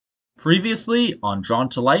Previously on Drawn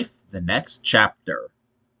to Life, the next chapter.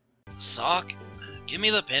 Sock? Give me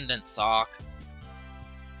the pendant, Sock.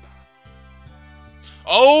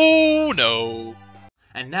 Oh no!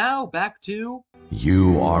 And now back to...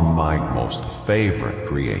 You are my most favorite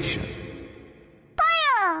creation.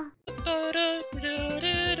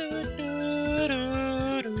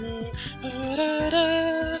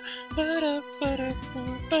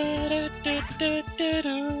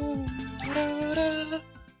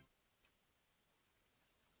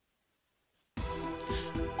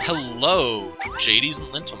 Hello, JDs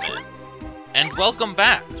and Lentlemen, and welcome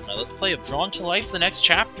back to my Let's Play of Drawn to Life the next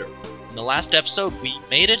chapter. In the last episode, we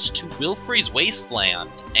made it to Wilfre's Wasteland,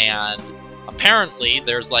 and apparently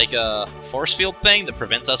there's like a force field thing that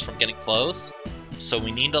prevents us from getting close, so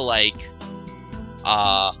we need to like,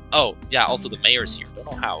 oh, yeah, also the mayor's here. Don't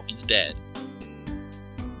know how, he's dead.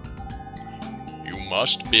 You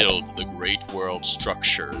must build the great world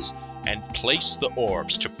structures and place the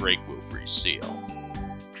orbs to break Wilfre's seal.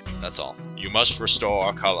 That's all. You must restore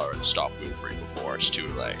our color and stop Wilfre before it's too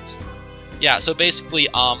late. Yeah, so basically,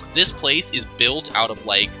 this place is built out of,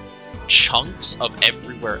 like, chunks of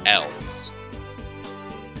everywhere else.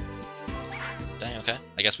 Dang, okay.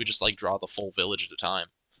 I guess we just, like, draw the full village at a time.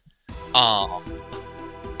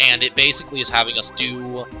 And it basically is having us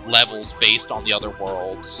do levels based on the other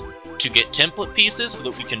worlds to get template pieces so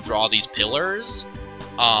that we can draw these pillars.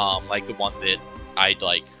 Like the one that I'd,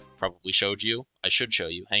 like, probably showed you. I should show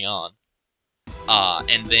you, hang on.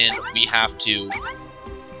 And then we have to...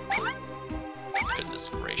 Goodness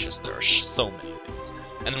gracious, there are so many of these.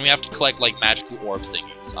 And then we have to collect, like, magical orb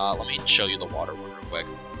thingies. Let me show you the water one real quick.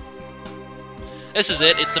 This is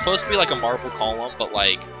it. It's supposed to be like a marble column, but,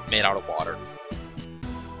 like, made out of water.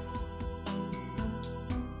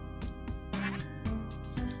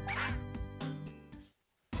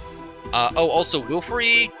 Oh, also,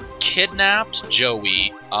 Wilfre kidnapped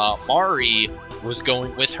Joey. Mari was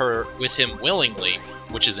going with him willingly,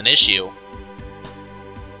 which is an issue.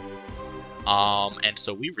 And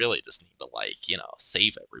so we really just need to, like, you know,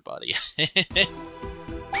 save everybody.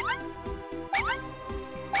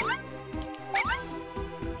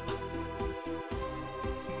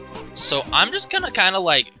 So I'm just gonna kind of,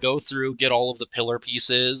 like, go through, get all of the pillar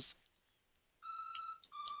pieces.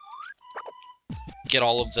 Get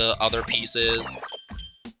all of the other pieces.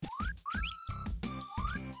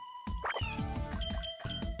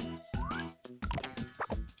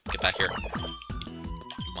 Get back here.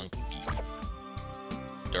 You monkey.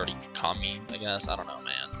 Dirty commie, I guess. I don't know,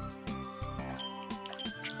 man.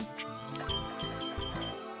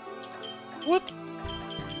 Whoop!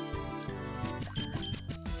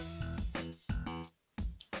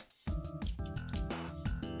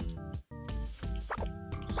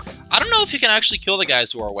 I don't know if you can actually kill the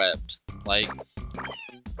guys who are webbed. Like,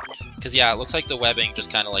 because yeah, it looks like the webbing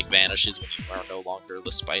just kind of like vanishes when you are no longer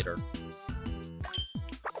the spider.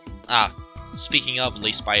 Ah, speaking of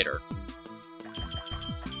the spider.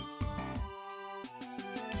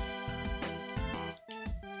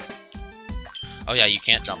 Oh yeah, you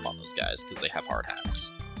can't jump on those guys because they have hard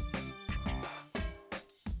hats.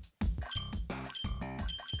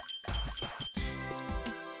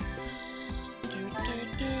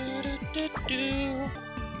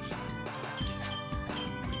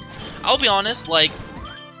 I'll be honest, like,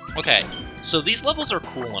 okay, so these levels are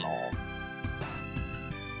cool and all,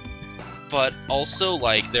 but also,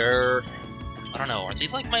 like, they're, I don't know, are they,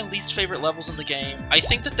 like, my least favorite levels in the game? I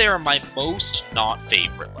think that they are my most not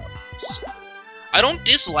favorite levels. I don't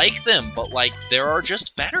dislike them, but, like, there are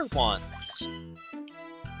just better ones.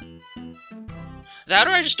 That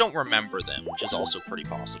or I just don't remember them, which is also pretty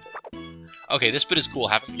possible. Okay, this bit is cool,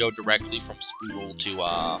 having to go directly from Spoodle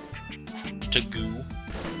to Goo.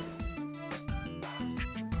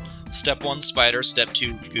 Step 1, spider. Step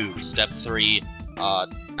 2, goo. Step 3,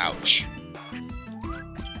 ouch.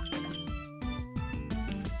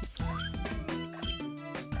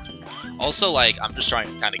 Also, like, I'm just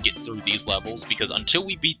trying to kind of get through these levels, because until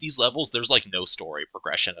we beat these levels, there's, like, no story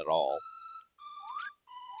progression at all.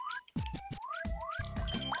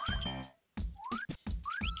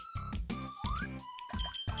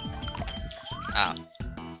 Ah.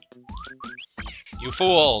 You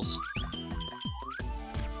fools!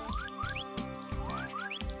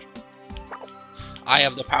 I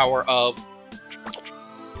have the power of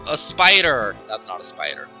a spider! That's not a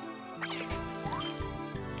spider.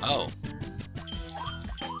 Oh.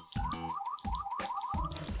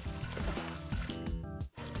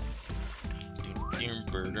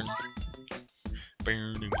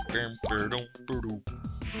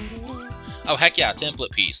 Oh, heck yeah,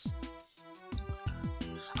 template piece.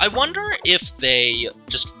 I wonder if they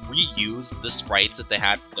just reused the sprites that they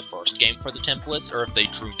had from the first game for the templates, or if they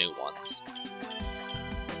drew new ones.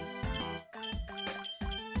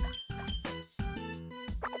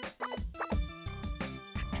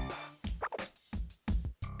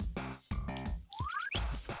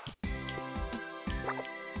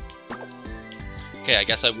 Okay, I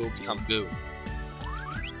guess I will become goo.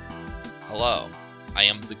 Hello, I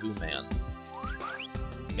am the Goo Man.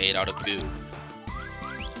 Made out of goo.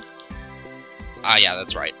 Ah, yeah,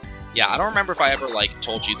 that's right. Yeah, I don't remember if I ever, like,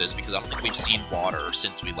 told you this, because I don't think we've seen water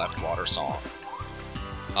since we left Water Song.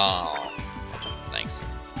 Thanks.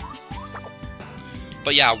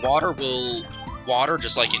 But yeah, water,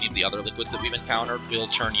 just like any of the other liquids that we've encountered, will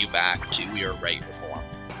turn you back to your regular form.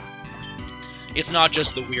 It's not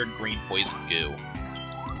just the weird green poison goo.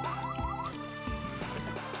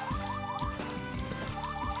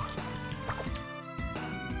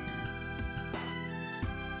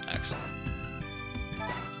 Excellent.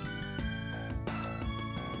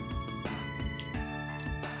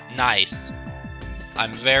 Nice.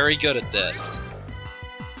 I'm very good at this.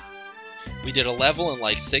 We did a level in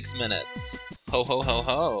like 6 minutes. Ho ho ho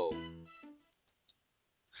ho.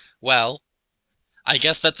 Well, I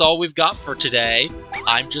guess that's all we've got for today.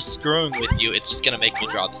 I'm just screwing with you. It's just gonna make me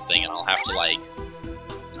draw this thing and I'll have to like...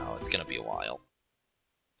 No, it's gonna be a while.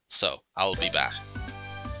 So, I'll be back.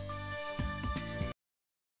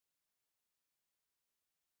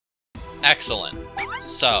 Excellent.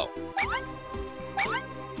 So,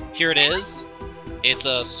 here it is. It's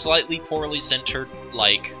a slightly poorly centered,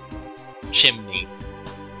 like, chimney.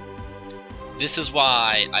 This is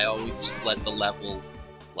why I always just let the level,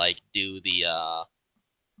 like, do the,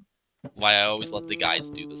 why I always let the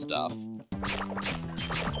guides do the stuff.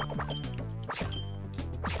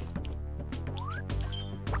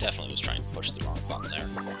 Definitely was trying to push the wrong button there.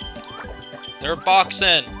 They're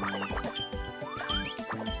boxing!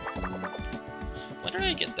 When did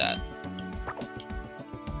I get that?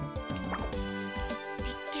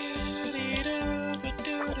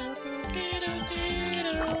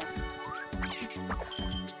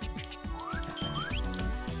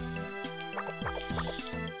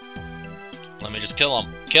 Let me just kill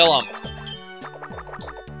him. Kill him!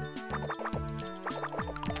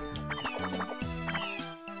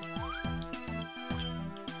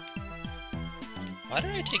 Why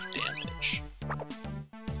did I take damage?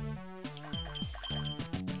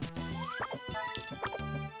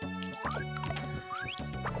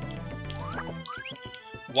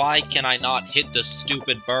 Why can I not hit the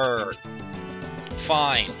stupid bird?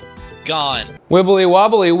 Fine. Gun. Wibbly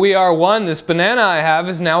wobbly, we are one. This banana I have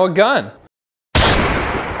is now a gun.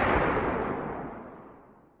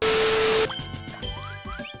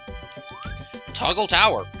 Toggle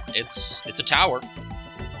tower. It's a tower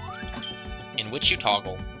in which you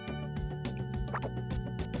toggle.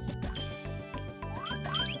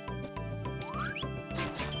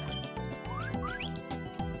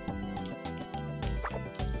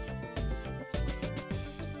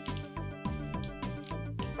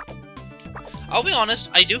 I'll be honest,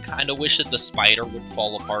 I do kind of wish that the spider would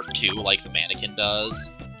fall apart too, like the mannequin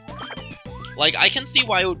does. Like, I can see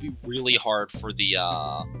why it would be really hard for the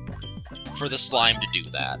slime to do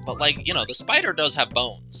that, but like, you know, the spider does have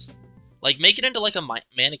bones. Like, make it into like a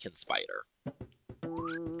mannequin spider.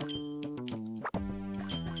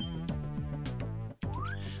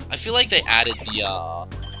 I feel like they added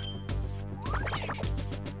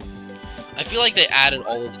I feel like they added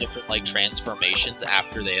all of the different, like, transformations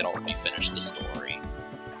after they had already finished the story.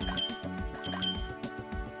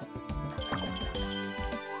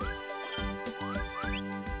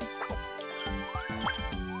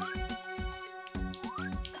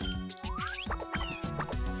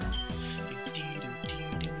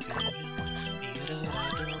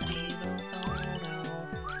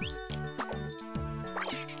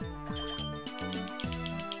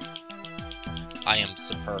 I am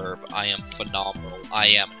superb. I am phenomenal. I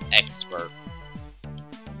am an expert.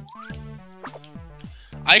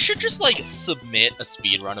 I should just, like, submit a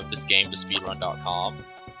speedrun of this game to speedrun.com.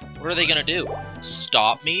 What are they gonna do?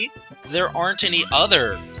 Stop me? There aren't any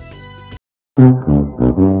others!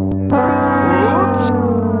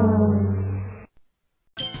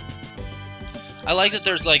 I like that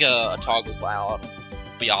there's, like, a toggle bottom.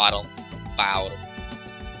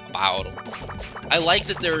 I like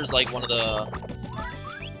that there's, like, one of the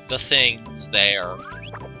things there.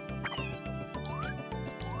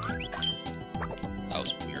 That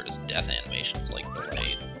was weird as death animation was, like,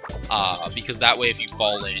 delayed. Because that way if you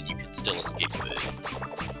fall in, you can still escape it.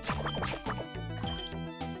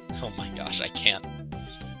 Oh my gosh, I can't.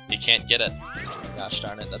 You can't get it. Gosh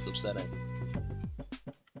darn it, that's upsetting.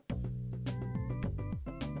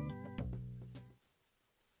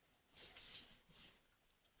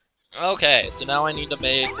 Okay, so now I need to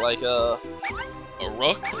make, like, a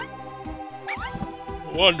rook?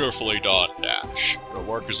 Wonderfully done, Dash. Your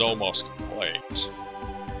work is almost complete.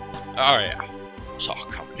 Oh yeah, it's all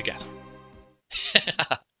coming together.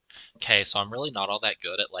 Okay, so I'm really not all that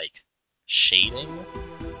good at, like, shading.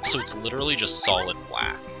 So it's literally just solid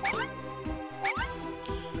black.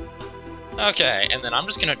 Okay, and then I'm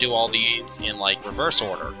just gonna do all these in, like, reverse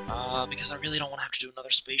order. Because I really don't want to have to do another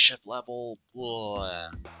spaceship level.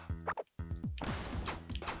 Ugh.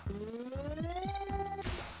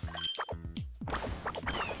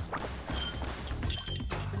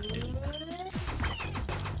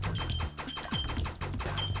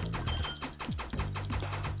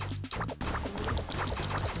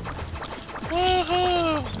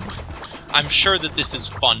 Woohoo! I'm sure that this is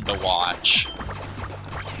fun to watch.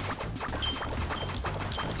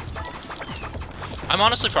 I'm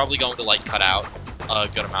honestly probably going to, like, cut out a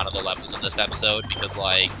good amount of the levels in this episode, because,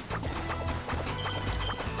 like...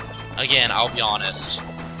 Again, I'll be honest.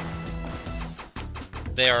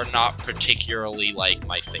 They are not particularly, like,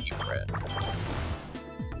 my favorite.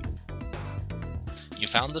 You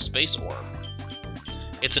found the space orb.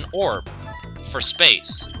 It's an orb for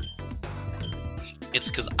space. It's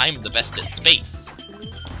because I'm the best at space.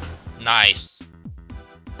 Nice.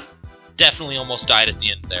 Definitely almost died at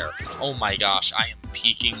the end there. Oh my gosh, I am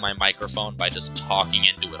peaking my microphone by just talking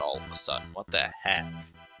into it all of a sudden. What the heck?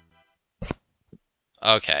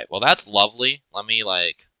 Okay, well that's lovely. Let me,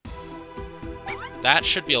 like... That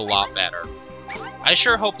should be a lot better. I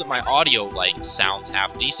sure hope that my audio, like, sounds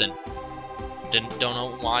half decent. Don't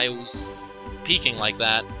know why it was peaking like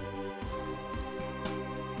that.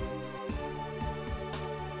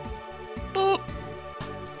 Boop!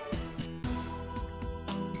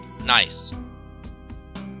 Nice.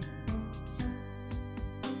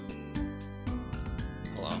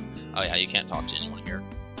 Hello? Oh yeah, you can't talk to anyone here.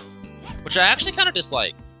 Which I actually kind of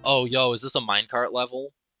dislike. Oh, yo, is this a minecart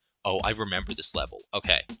level? Oh, I remember this level.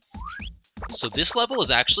 Okay. So this level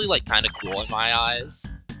is actually, like, kind of cool in my eyes.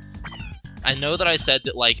 I know that I said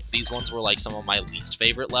that, like, these ones were, like, some of my least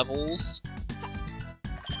favorite levels.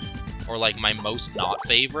 Or, like, my most not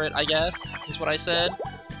favorite, I guess, is what I said.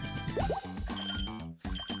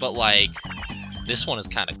 But, like, this one is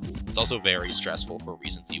kind of cool. It's also very stressful for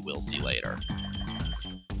reasons you will see later.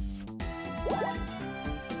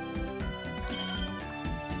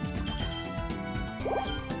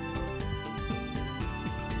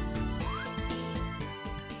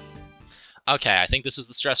 Okay, I think this is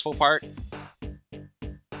the stressful part.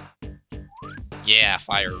 Yeah,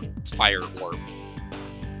 fire orb.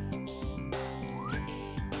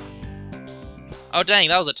 Oh dang,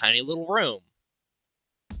 that was a tiny little room.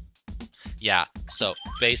 Yeah, so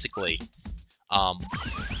basically,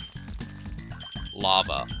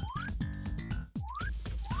 lava.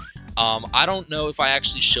 I don't know if I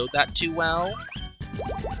actually showed that too well.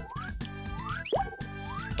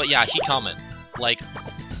 But yeah, he coming. Like,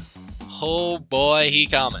 oh boy, he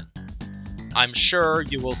coming. I'm sure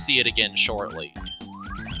you will see it again shortly.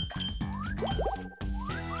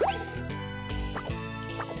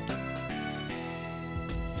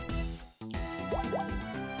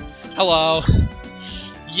 Hello.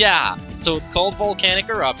 Yeah, so it's called volcanic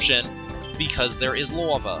eruption because there is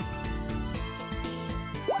lava.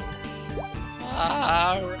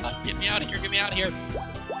 Ah, get me out of here, get me out of here.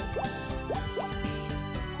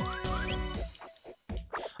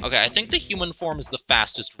 Okay, I think the human form is the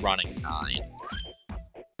fastest running kind.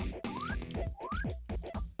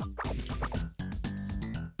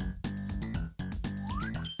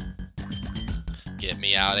 Get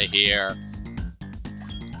me out of here.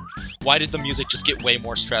 Why did the music just get way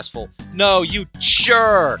more stressful? No, you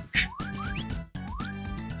jerk!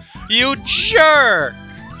 You jerk!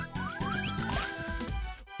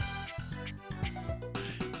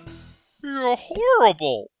 You're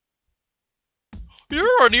horrible!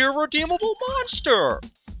 You're an irredeemable monster!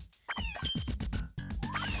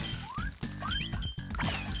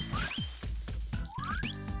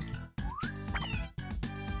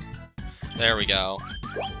 There we go.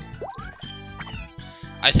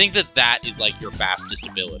 I think that that is, like, your fastest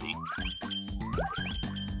ability.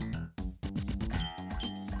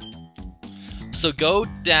 So go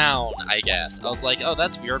down, I guess. I was like, oh,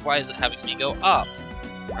 that's weird. Why is it having me go up?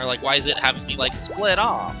 Or, like, why is it having me, like, split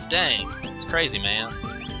off? Dang. It's crazy, man.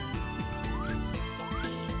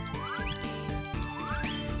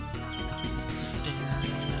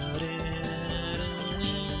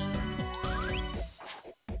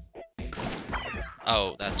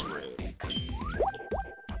 Oh, that's rude.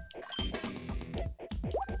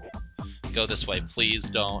 Go this way, please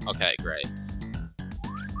don't. Okay, great.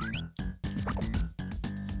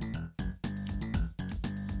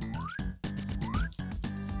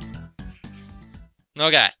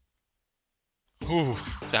 Okay. Whew,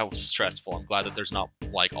 that was stressful. I'm glad that there's not,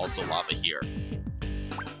 like, also lava here.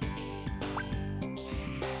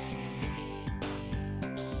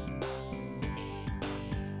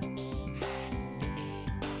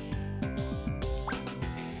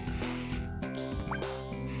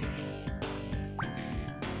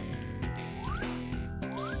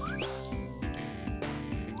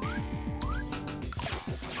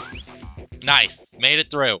 Nice! Made it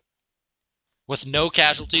through. With no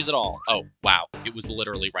casualties at all. Oh, wow. It was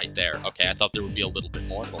literally right there. Okay, I thought there would be a little bit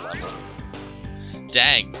more of a level.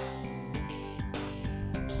 Dang.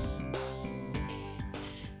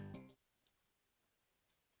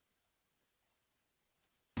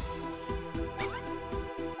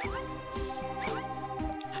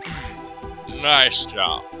 Nice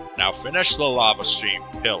job. Now finish the lava stream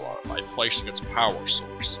pillar by placing its power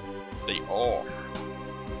source, the ore.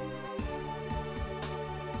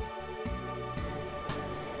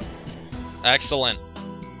 Excellent.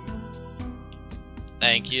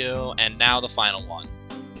 Thank you. And now the final one.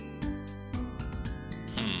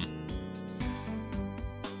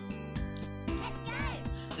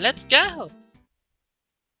 Let's go!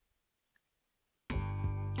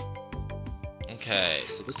 Okay,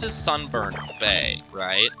 so this is Sunburned Bay,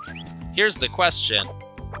 right? Here's the question.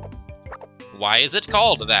 Why is it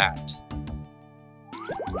called that?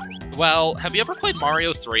 Well, have you ever played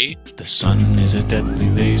Mario 3? The sun is a deadly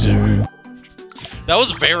laser. That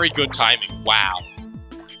was very good timing. Wow.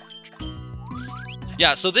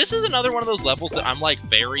 Yeah, so this is another one of those levels that I'm, like,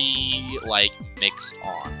 very, like, mixed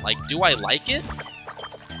on. Like, do I like it?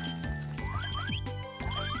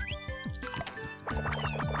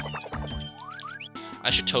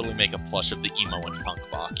 I should totally make a plush of the emo and punk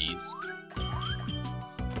Bakis.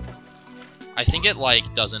 I think it,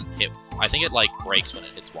 like, doesn't hit... I think it, like, breaks when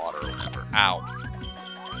it hits water or whatever. Ow.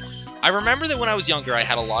 I remember that when I was younger, I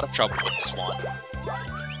had a lot of trouble with this one.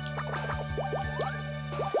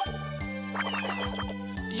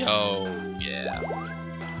 Yo, yeah.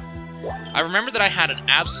 I remember that I had an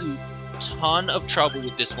absolute ton of trouble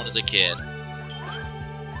with this one as a kid.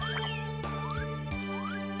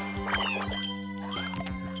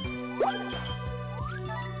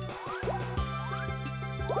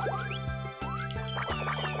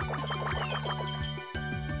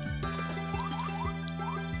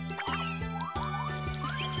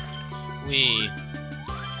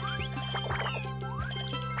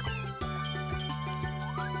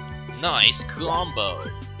 Nice combo.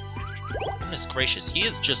 Goodness gracious, he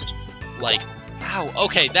is just, like, ow,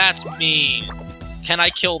 okay, that's mean. Can I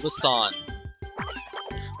kill the sun?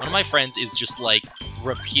 One of my friends is just, like,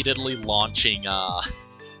 repeatedly launching,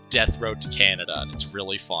 Death Road to Canada, and it's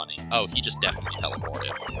really funny. Oh, he just definitely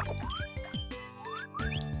teleported.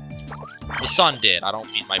 The sun did. I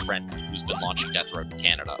don't mean my friend who's been launching Death Road to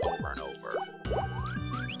Canada over and over.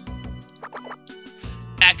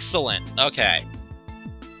 Excellent. Okay.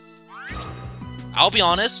 I'll be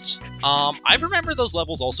honest, I remember those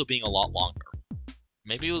levels also being a lot longer.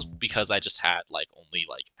 Maybe it was because I just had, like, only,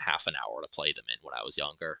 like, half an hour to play them in when I was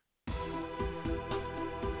younger.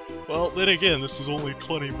 Well, then again, this is only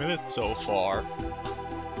 20 minutes so far.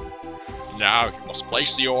 Now you must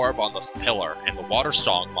place the orb on this pillar, and the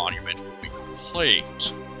Waterstone monument will be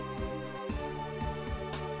complete.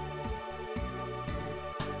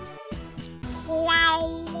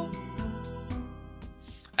 Wow.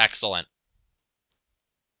 Excellent.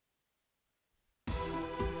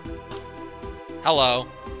 Hello.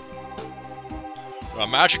 The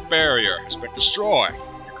magic barrier has been destroyed.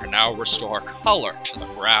 You can now restore color to the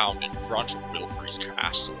ground in front of Wilfre's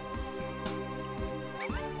castle.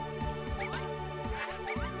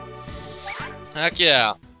 Heck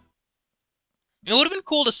yeah. It would have been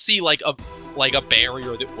cool to see, like a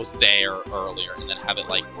barrier that was there earlier and then have it,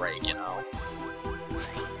 like, break, you know?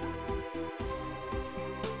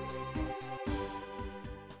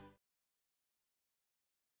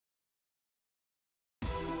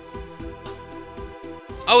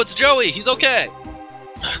 Oh, it's Joey! He's okay!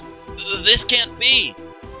 This can't be!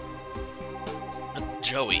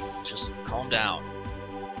 Joey, just calm down.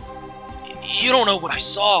 You don't know what I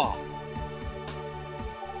saw!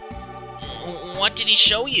 What did he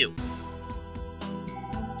show you?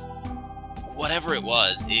 Whatever it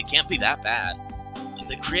was, it can't be that bad.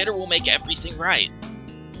 The creator will make everything right.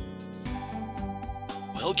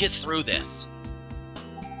 We'll get through this.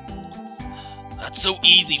 That's so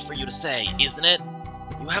easy for you to say, isn't it?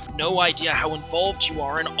 You have no idea how involved you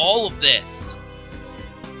are in all of this.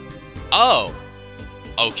 Oh.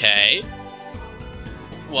 Okay.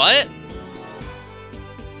 What?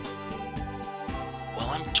 Well,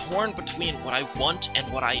 I'm torn between what I want and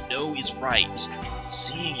what I know is right.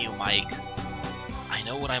 Seeing you, Mike, I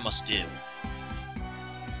know what I must do.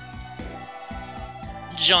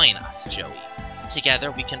 Join us, Joey. Together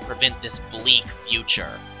we can prevent this bleak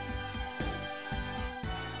future.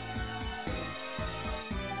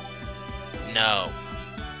 No.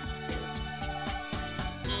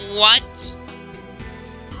 What?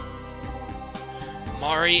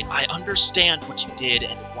 Mari, I understand what you did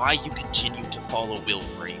and why you continue to follow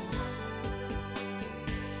Wilfre.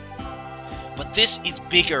 But this is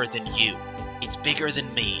bigger than you. It's bigger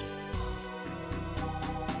than me.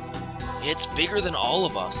 It's bigger than all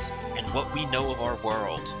of us and what we know of our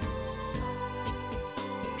world.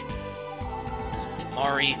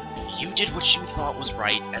 Mari, you did what you thought was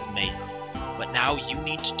right as mayor, but now you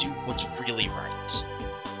need to do what's really right.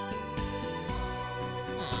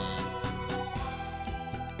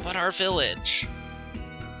 But our village...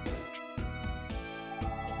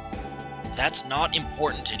 That's not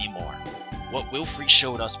important anymore. What Wilfre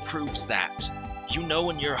showed us proves that. You know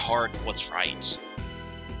in your heart what's right.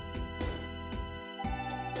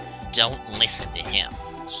 Don't listen to him.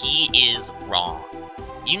 He is wrong.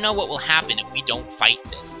 You know what will happen if we don't fight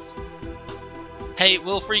this. Hey,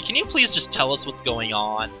 Wilfre, can you please just tell us what's going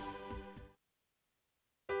on?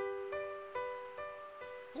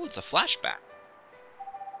 Oh, it's a flashback.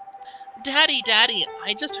 Daddy,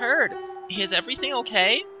 I just heard. Is everything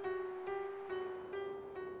okay?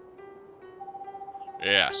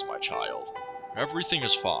 Yes, my child. Everything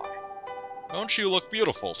is fine. Don't you look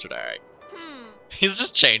beautiful today? He's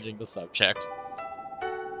just changing the subject.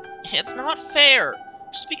 It's not fair.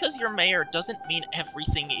 Just because you're mayor doesn't mean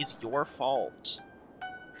everything is your fault.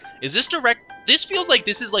 Is this direct? This feels like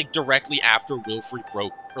this is like directly after Wilfre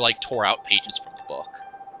broke or like tore out pages from the book.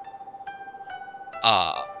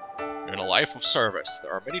 In a life of service,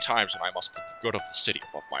 there are many times when I must put the good of the city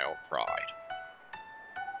above my own pride.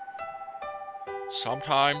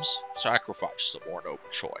 Sometimes, sacrifice is a more noble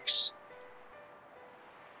choice.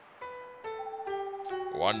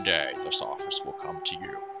 One day, this office will come to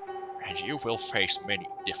you, and you will face many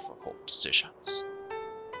difficult decisions.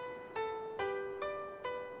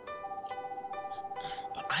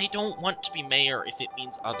 But I don't want to be mayor if it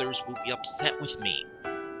means others will be upset with me.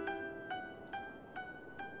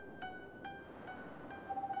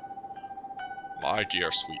 My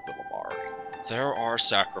dear sweet little Mari, there are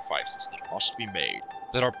sacrifices that must be made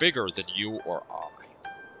that are bigger than you or I.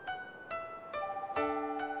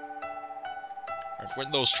 And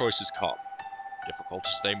when those choices come, difficult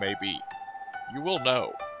as they may be, you will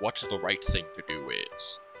know what the right thing to do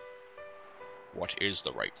is. What is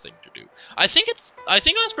the right thing to do? I think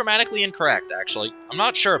that's grammatically incorrect, actually. I'm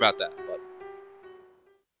not sure about that, but...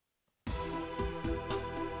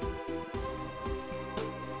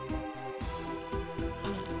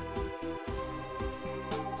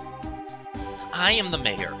 I am the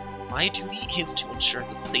mayor. My duty is to ensure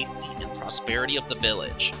the safety and prosperity of the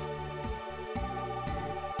village.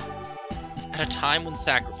 At a time when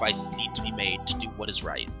sacrifices need to be made to do what is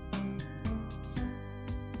right.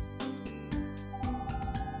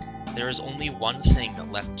 There is only one thing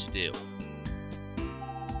left to do.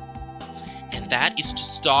 And that is to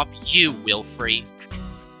stop you, Wilfre.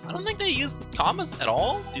 I don't think they use commas at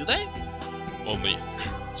all, do they?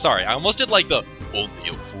 Sorry, I almost did like the only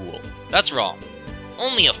a fool. That's wrong.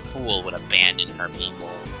 Only a fool would abandon her people.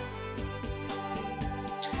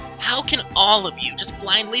 How can all of you just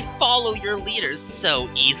blindly follow your leaders so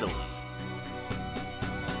easily?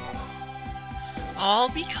 All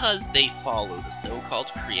because they follow the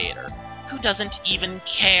so-called creator, who doesn't even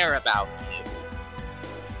care about you.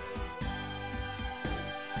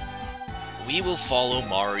 We will follow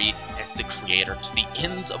Mari and the creator to the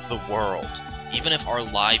ends of the world, even if our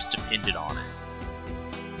lives depended on it.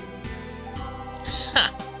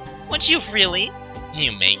 Ha! Would you really?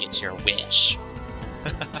 You may get your wish.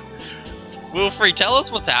 Wilfre, tell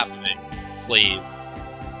us what's happening, please.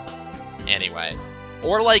 Anyway.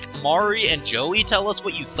 Or like, Mari and Joey tell us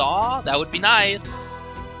what you saw? That would be nice.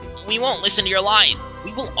 We won't listen to your lies.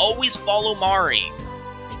 We will always follow Mari.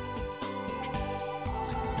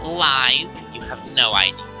 Lies? You have no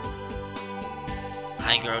idea.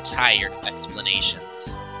 I grow tired of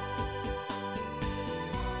explanations.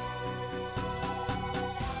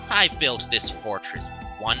 I've built this fortress with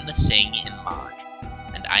one thing in mind,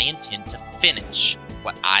 and I intend to finish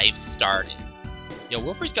what I've started. Yo,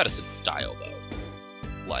 Wilfre's got a sense of style, though.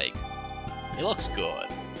 Like, it looks good.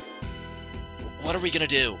 What are we gonna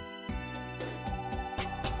do?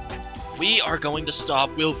 We are going to stop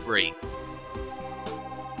Wilfre.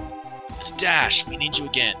 Dash, we need you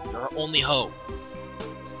again. You're our only hope.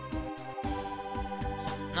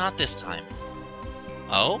 Not this time.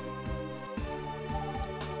 Oh?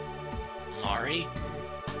 Wilfre.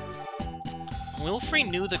 Wilfre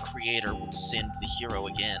knew the creator would send the hero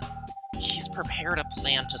again. He's prepared a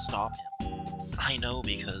plan to stop him. I know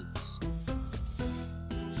because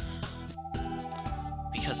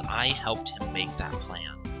I helped him make that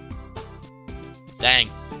plan. Dang.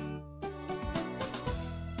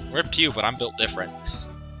 Rip to you, but I'm built different.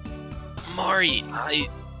 Mari,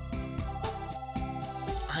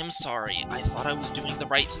 I'm sorry. I thought I was doing the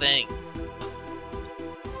right thing.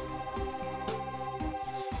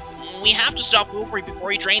 We have to stop Wilfre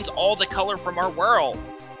before he drains all the color from our world.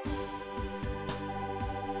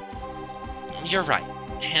 You're right.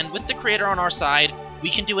 And with the creator on our side, we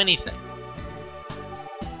can do anything.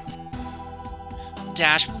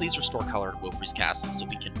 Dash, please restore color to Wilfre's castle so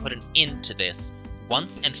we can put an end to this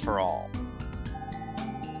once and for all.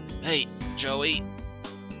 Hey, Joey.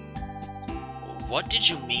 What did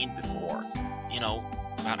you mean before? You know,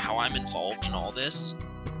 about how I'm involved in all this?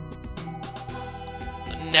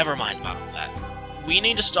 Never mind about all that. We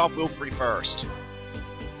need to stop Wilfre first.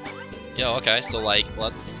 Yo, okay, so, like,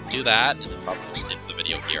 let's do that, and then probably just end the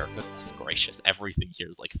video here. Goodness gracious, everything here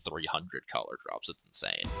is like 300 color drops, it's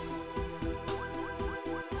insane.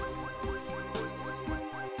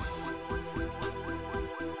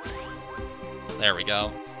 There we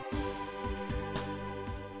go.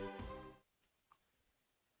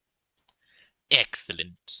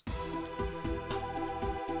 Excellent.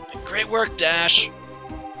 Great work, Dash!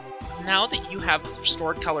 Now that you have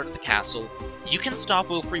restored color to the castle, you can stop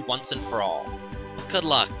Wilfre once and for all. Good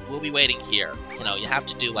luck, we'll be waiting here. You know, you have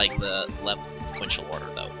to do, like, the levels in sequential order,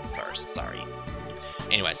 though, first, sorry.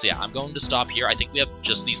 Anyway, so yeah, I'm going to stop here. I think we have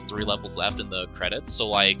just these 3 levels left in the credits, so,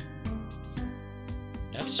 like,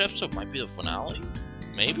 next episode might be the finale?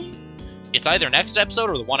 Maybe? It's either next episode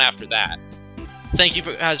or the one after that. Thank you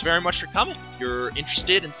guys very much for coming. If you're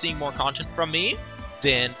interested in seeing more content from me,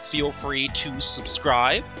 then feel free to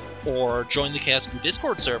subscribe or join the Chaos Crew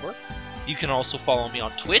Discord server. You can also follow me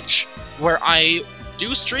on Twitch, where I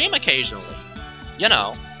do stream occasionally. You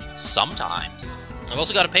know, sometimes. I've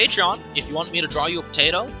also got a Patreon if you want me to draw you a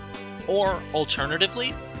potato, or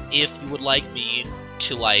alternatively, if you would like me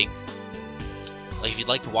to, like, if you'd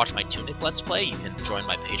like to watch my Tunic Let's Play, you can join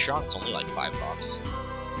my Patreon. It's only like $5.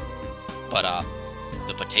 But,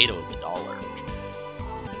 the potato is $1.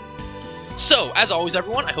 So, as always,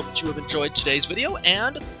 everyone, I hope that you have enjoyed today's video,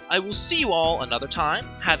 and I will see you all another time.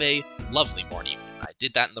 Have a lovely morning. I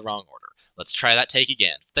did that in the wrong order. Let's try that take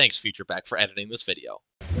again. Thanks, FutureBack, for editing this video.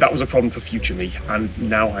 That was a problem for future me, and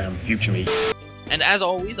now I am future me. And as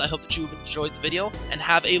always, I hope that you have enjoyed the video, and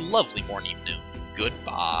have a lovely morning, noon.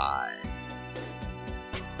 Goodbye.